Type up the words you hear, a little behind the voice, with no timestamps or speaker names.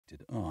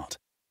respected art,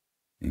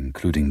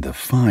 including the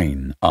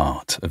fine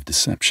art of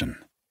deception.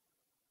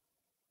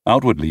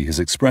 Outwardly, his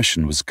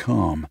expression was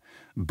calm,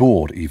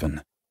 bored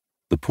even,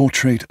 the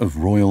portrait of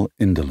royal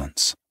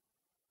indolence.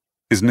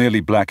 His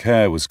nearly black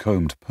hair was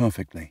combed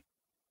perfectly,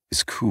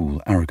 his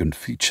cool, arrogant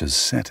features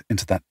set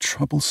into that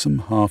troublesome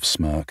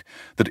half-smirk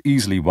that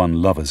easily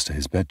won lovers to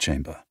his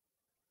bedchamber.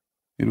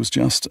 It was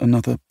just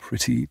another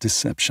pretty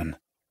deception.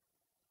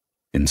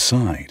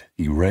 Inside,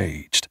 he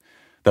raged,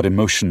 that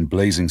emotion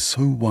blazing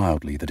so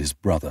wildly that his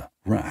brother,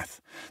 Wrath,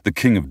 the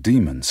king of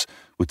demons,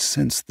 would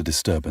sense the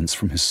disturbance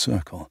from his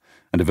circle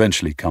and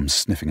eventually come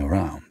sniffing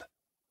around.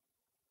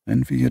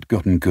 Envy had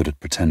gotten good at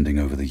pretending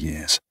over the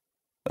years,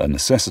 a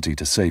necessity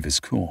to save his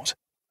court.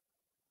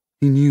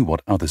 He knew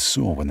what others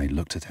saw when they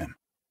looked at him.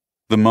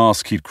 The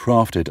mask he'd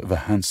crafted of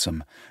a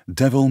handsome,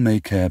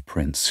 devil-may-care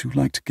prince who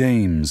liked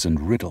games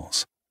and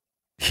riddles.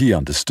 He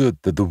understood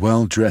that the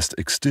well-dressed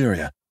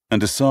exterior and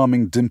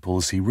disarming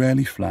dimples he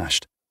rarely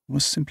flashed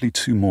was simply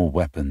two more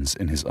weapons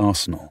in his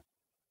arsenal.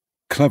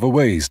 Clever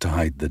ways to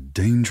hide the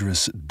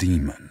dangerous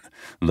demon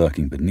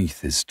lurking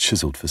beneath his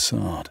chiseled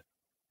facade.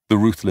 The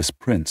ruthless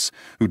prince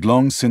who'd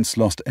long since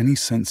lost any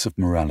sense of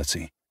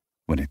morality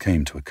when it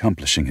came to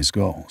accomplishing his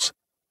goals.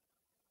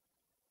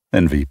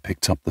 Envy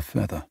picked up the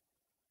feather,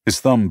 his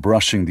thumb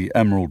brushing the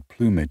emerald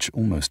plumage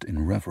almost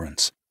in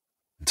reverence,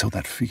 until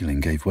that feeling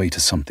gave way to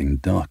something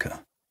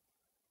darker.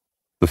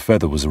 The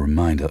feather was a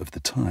reminder of the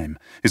time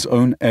his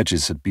own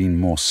edges had been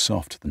more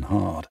soft than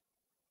hard,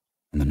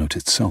 and the note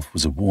itself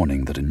was a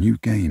warning that a new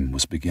game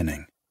was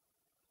beginning.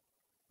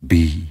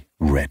 Be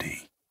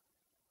ready.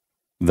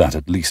 That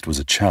at least was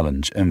a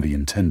challenge Envy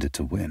intended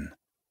to win.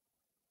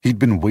 He'd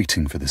been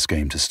waiting for this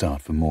game to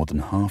start for more than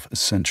half a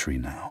century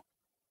now,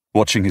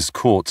 watching his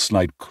court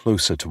slide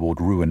closer toward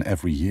ruin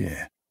every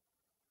year.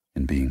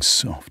 In being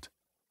soft,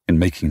 in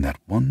making that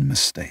one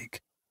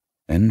mistake,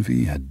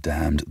 Envy had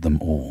damned them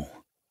all.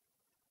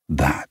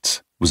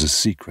 That was a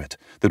secret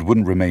that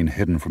wouldn't remain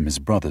hidden from his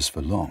brothers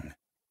for long,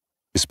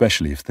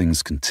 especially if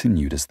things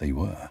continued as they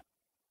were.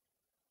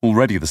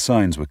 Already the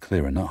signs were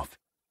clear enough,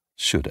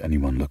 should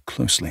anyone look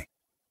closely.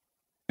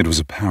 It was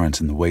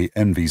apparent in the way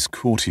Envy's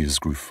courtiers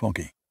grew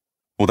foggy,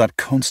 or that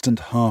constant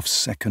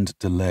half-second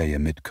delay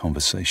amid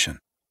conversation,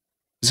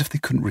 as if they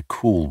couldn't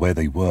recall where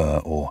they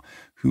were or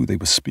who they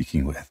were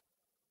speaking with.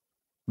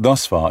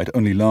 Thus far, it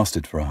only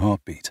lasted for a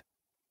heartbeat,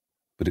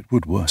 but it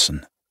would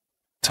worsen.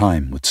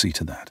 Time would see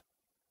to that.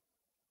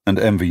 And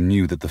Envy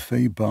knew that the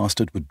fey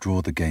bastard would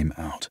draw the game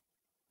out,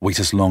 wait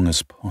as long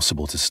as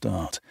possible to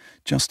start,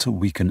 just to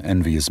weaken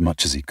Envy as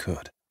much as he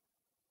could.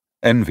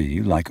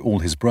 Envy, like all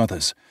his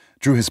brothers,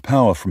 drew his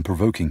power from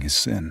provoking his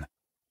sin,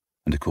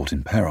 and a court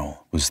in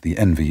peril was the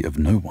envy of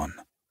no one.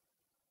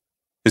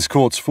 His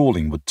court's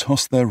falling would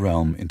toss their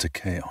realm into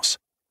chaos,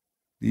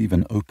 leave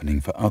an opening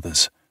for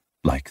others,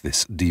 like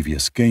this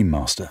devious game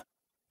master,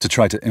 to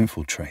try to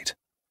infiltrate.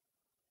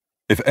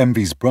 If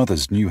Envy's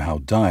brothers knew how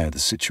dire the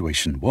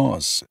situation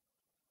was,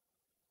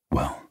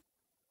 well,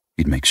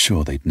 he'd make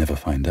sure they'd never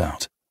find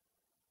out.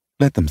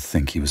 Let them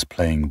think he was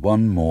playing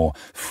one more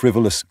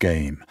frivolous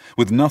game,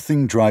 with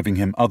nothing driving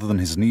him other than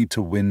his need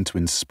to win to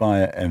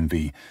inspire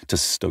Envy to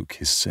stoke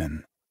his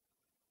sin.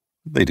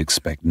 They'd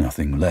expect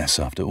nothing less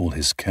after all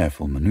his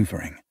careful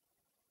maneuvering.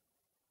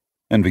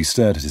 Envy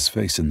stared at his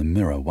face in the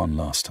mirror one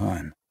last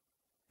time,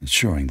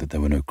 ensuring that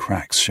there were no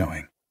cracks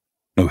showing.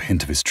 No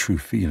hint of his true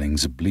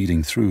feelings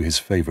bleeding through his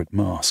favorite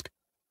mask,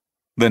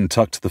 then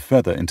tucked the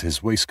feather into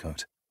his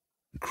waistcoat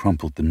and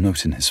crumpled the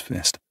note in his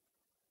fist.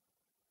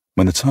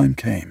 When the time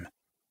came,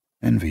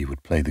 Envy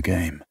would play the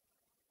game.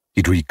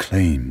 He'd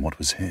reclaim what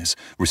was his,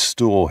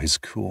 restore his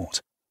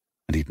court,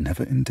 and he'd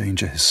never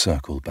endanger his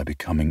circle by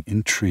becoming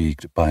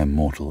intrigued by a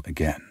mortal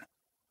again.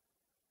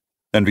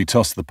 Envy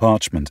tossed the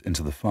parchment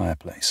into the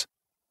fireplace,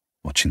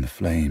 watching the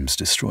flames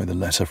destroy the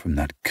letter from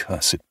that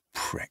cursed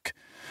prick,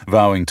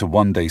 vowing to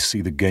one day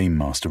see the game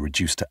master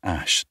reduced to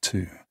ash,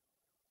 too.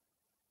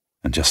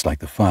 And just like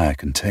the fire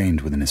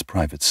contained within his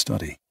private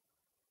study,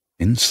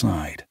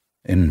 inside,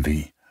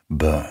 Envy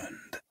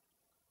burned.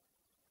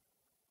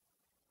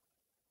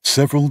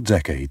 Several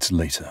decades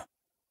later.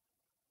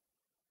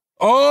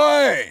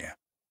 Oi!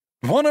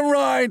 Wanna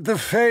ride the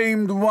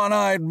famed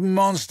one-eyed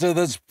monster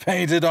that's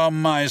painted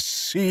on my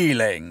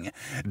ceiling,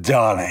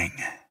 darling?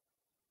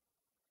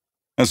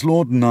 As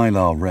Lord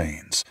Nylar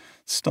Rains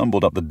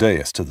stumbled up the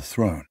dais to the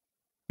throne,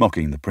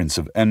 mocking the Prince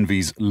of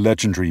Envy's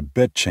legendary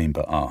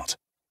bedchamber art,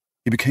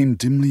 he became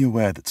dimly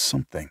aware that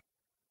something,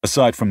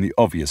 aside from the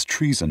obvious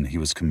treason he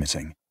was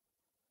committing,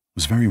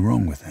 was very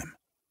wrong with him.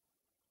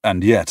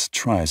 And yet,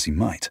 try as he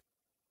might,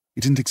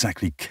 he didn't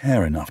exactly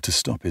care enough to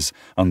stop his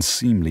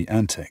unseemly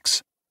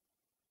antics.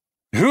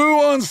 Who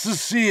wants to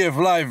see if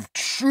life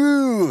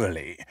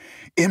truly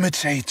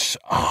imitates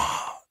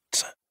art?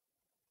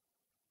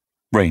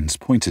 Rains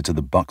pointed to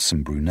the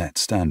buxom brunette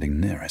standing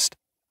nearest.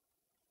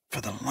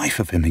 For the life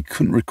of him, he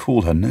couldn't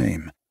recall her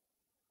name,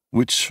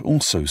 which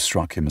also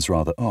struck him as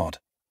rather odd.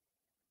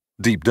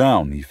 Deep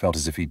down, he felt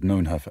as if he'd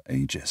known her for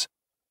ages,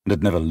 and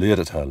had never leered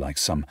at her like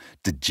some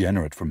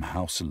degenerate from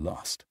House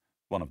Lust,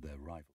 one of their rivals.